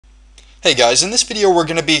Hey guys, in this video we're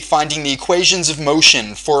going to be finding the equations of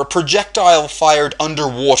motion for a projectile fired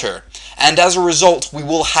underwater, and as a result we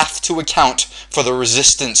will have to account for the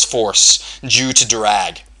resistance force due to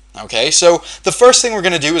drag. Okay, so the first thing we're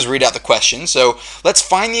going to do is read out the question. So let's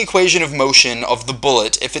find the equation of motion of the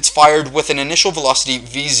bullet if it's fired with an initial velocity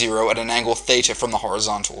v0 at an angle theta from the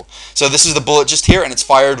horizontal. So this is the bullet just here, and it's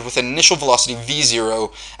fired with an initial velocity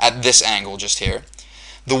v0 at this angle just here.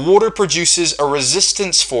 The water produces a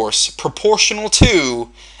resistance force proportional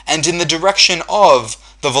to and in the direction of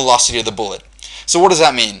the velocity of the bullet. So what does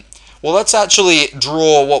that mean? Well, let's actually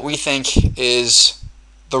draw what we think is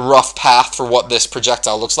the rough path for what this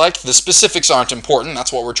projectile looks like. The specifics aren't important,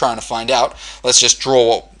 that's what we're trying to find out. Let's just draw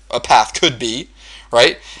what a path could be,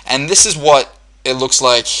 right? And this is what it looks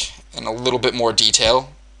like in a little bit more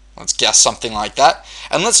detail. Let's guess something like that.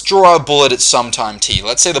 And let's draw a bullet at some time t.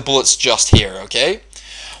 Let's say the bullet's just here, okay?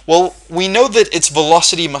 Well, we know that its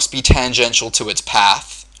velocity must be tangential to its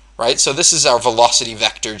path, right? So this is our velocity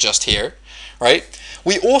vector just here, right?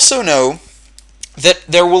 We also know that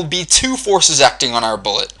there will be two forces acting on our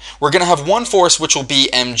bullet. We're going to have one force which will be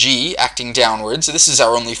mg acting downwards. This is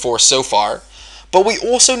our only force so far. But we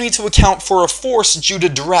also need to account for a force due to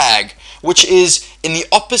drag, which is in the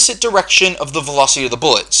opposite direction of the velocity of the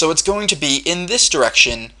bullet. So it's going to be in this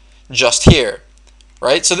direction just here,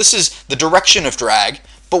 right? So this is the direction of drag.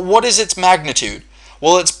 But what is its magnitude?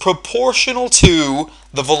 Well, it's proportional to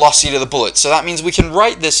the velocity of the bullet. So that means we can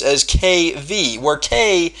write this as kv, where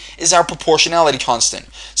k is our proportionality constant.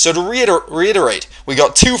 So to reiterate, we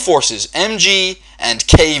got two forces, mg and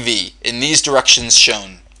kv, in these directions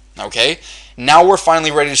shown. Okay? Now we're finally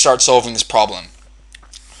ready to start solving this problem.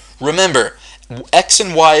 Remember, x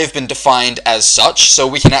and y have been defined as such, so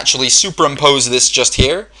we can actually superimpose this just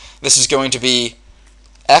here. This is going to be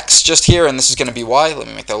x just here, and this is going to be y. Let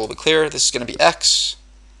me make that a little bit clearer. This is going to be x,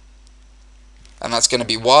 and that's going to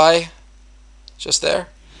be y, just there.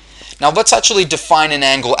 Now let's actually define an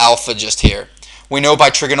angle alpha just here. We know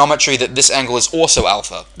by trigonometry that this angle is also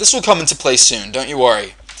alpha. This will come into play soon, don't you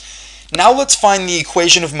worry. Now let's find the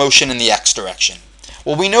equation of motion in the x direction.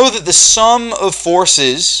 Well, we know that the sum of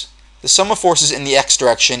forces in the x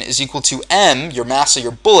direction is equal to m, your mass of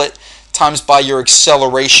your bullet, times by your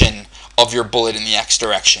acceleration of your bullet in the x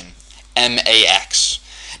direction, max.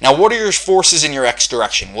 Now what are your forces in your x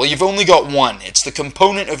direction? Well, you've only got one. It's the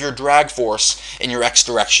component of your drag force in your x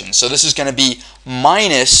direction. So this is going to be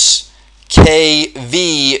minus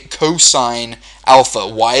kv cosine alpha.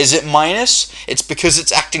 Why is it minus? It's because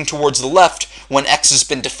it's acting towards the left when x has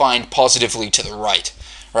been defined positively to the right,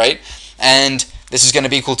 right? And this is going to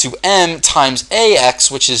be equal to m times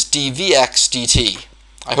ax, which is dvx dt.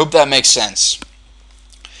 I hope that makes sense.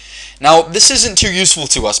 Now, this isn't too useful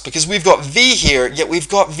to us because we've got v here, yet we've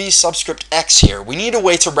got v subscript x here. We need a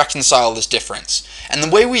way to reconcile this difference. And the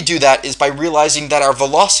way we do that is by realizing that our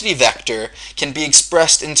velocity vector can be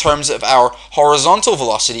expressed in terms of our horizontal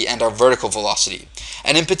velocity and our vertical velocity.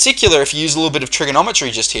 And in particular, if you use a little bit of trigonometry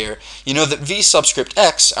just here, you know that v subscript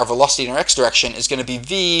x, our velocity in our x direction, is going to be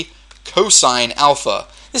v cosine alpha.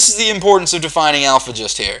 This is the importance of defining alpha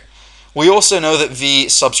just here. We also know that v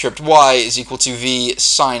subscript y is equal to v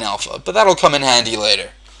sine alpha, but that'll come in handy later.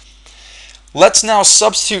 Let's now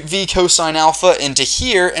substitute v cosine alpha into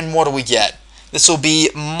here, and what do we get? This will be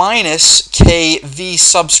minus kv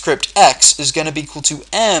subscript x is going to be equal to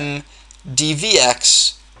m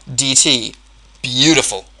dvx dt.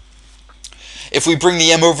 Beautiful. If we bring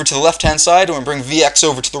the m over to the left-hand side and we bring vx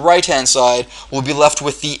over to the right-hand side, we'll be left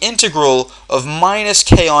with the integral of minus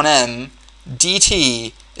k on m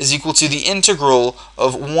dt is equal to the integral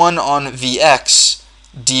of 1 on vx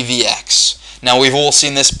dvx. Now we've all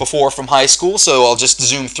seen this before from high school, so I'll just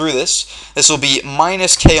zoom through this. This will be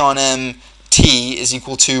minus k on m t is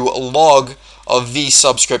equal to log of v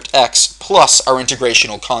subscript x plus our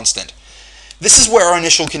integrational constant. This is where our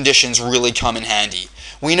initial conditions really come in handy.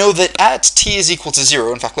 We know that at t is equal to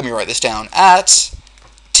 0, in fact let me write this down, at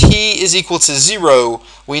t is equal to 0,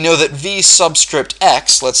 we know that v subscript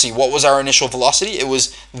x, let's see, what was our initial velocity? It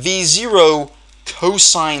was v0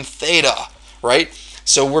 cosine theta, right?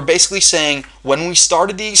 So we're basically saying when we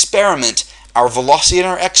started the experiment, our velocity in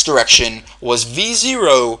our x direction was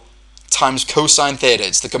v0 times cosine theta.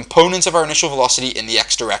 It's the components of our initial velocity in the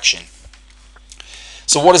x direction.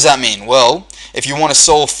 So what does that mean? Well, if you want to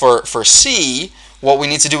solve for c, what we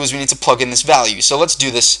need to do is we need to plug in this value. So let's do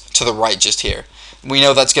this to the right just here. We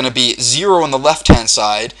know that's going to be 0 on the left-hand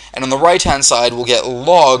side, and on the right-hand side we'll get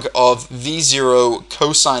log of v0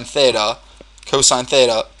 cosine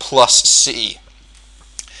theta plus c.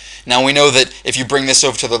 Now we know that if you bring this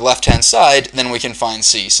over to the left-hand side, then we can find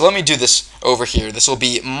c. So let me do this over here. This will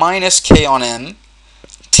be minus k on m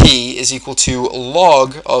t is equal to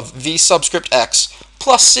log of v subscript x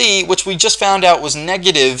plus c, which we just found out was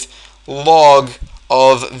negative log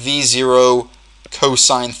of v0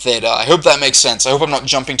 cosine theta. I hope that makes sense. I hope I'm not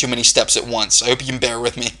jumping too many steps at once. I hope you can bear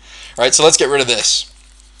with me. All right, so let's get rid of this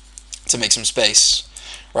to make some space.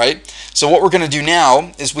 Right? So what we're going to do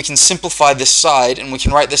now is we can simplify this side, and we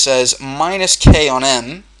can write this as minus k on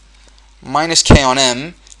m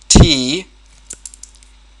t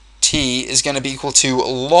is going to be equal to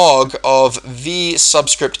log of v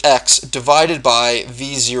subscript x divided by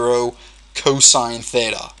v0 cosine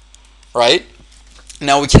theta. Right?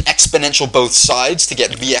 Now we can exponential both sides to get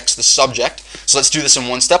Vx the subject. So let's do this in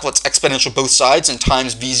one step. Let's exponential both sides and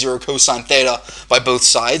times V0 cosine theta by both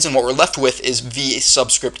sides. And what we're left with is V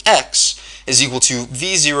subscript x is equal to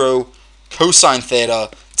V0 cosine theta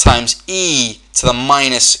times e to the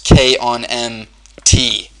minus k on m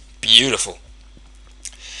t. Beautiful.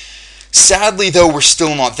 Sadly, though, we're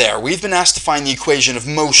still not there. We've been asked to find the equation of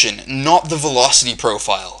motion, not the velocity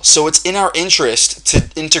profile. So it's in our interest to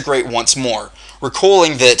integrate once more.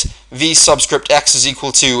 Recalling that v subscript x is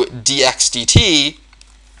equal to dx dt,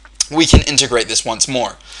 we can integrate this once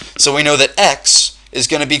more. So we know that x is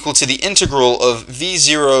going to be equal to the integral of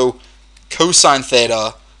v0 cosine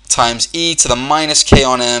theta times e to the minus k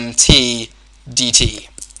on m t dt.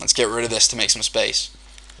 Let's get rid of this to make some space.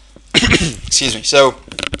 Excuse me. So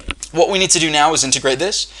what we need to do now is integrate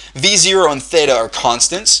this. V0 and theta are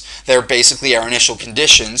constants. They're basically our initial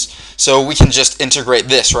conditions. So we can just integrate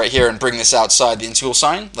this right here and bring this outside the integral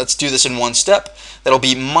sign. Let's do this in one step. That'll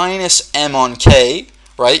be minus m on k,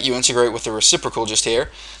 right? You integrate with the reciprocal just here,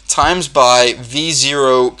 times by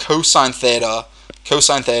V0 cosine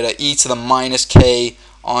theta e to the minus k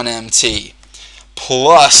on mt,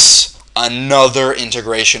 plus another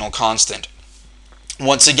integrational constant.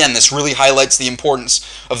 Once again, this really highlights the importance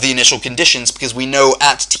of the initial conditions because we know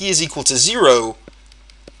at t is equal to 0,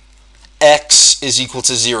 x is equal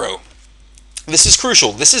to 0. This is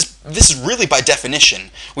crucial. This is really by definition.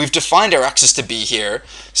 We've defined our x's to be here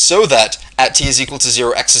so that at t is equal to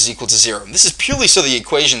 0, x is equal to 0. This is purely so the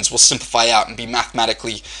equations will simplify out and be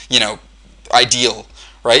mathematically, ideal,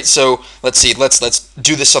 right? So let's see. Let's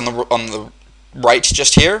do this on the right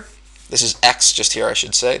just here. This is x just here, I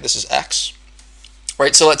should say. This is x.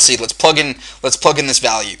 Right, so let's see, let's plug in this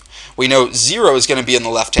value. We know 0 is going to be on the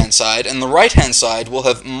left-hand side, and the right-hand side will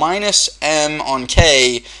have minus m on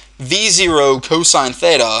k v0 cosine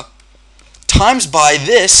theta times by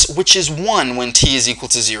this, which is 1 when t is equal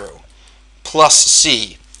to 0, plus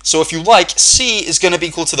c. So if you like, c is going to be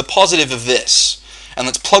equal to the positive of this. And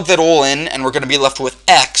let's plug that all in, and we're going to be left with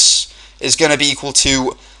x is going to be equal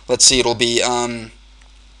to, let's see, it'll be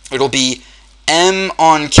m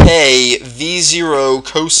on k v0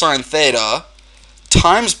 cosine theta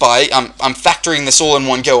times by, I'm factoring this all in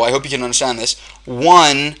one go, I hope you can understand this,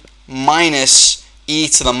 1 minus e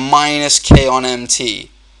to the minus k on mt.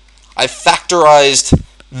 I've factorized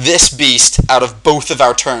this beast out of both of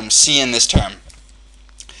our terms, c and this term.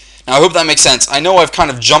 Now I hope that makes sense. I know I've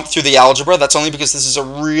kind of jumped through the algebra, that's only because this is a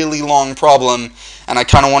really long problem and I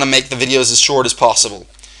kind of want to make the videos as short as possible.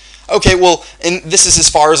 Okay, well, this is as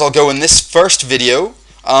far as I'll go in this first video.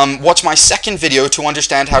 Watch my second video to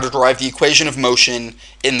understand how to derive the equation of motion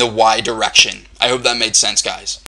in the y direction. I hope that made sense, guys.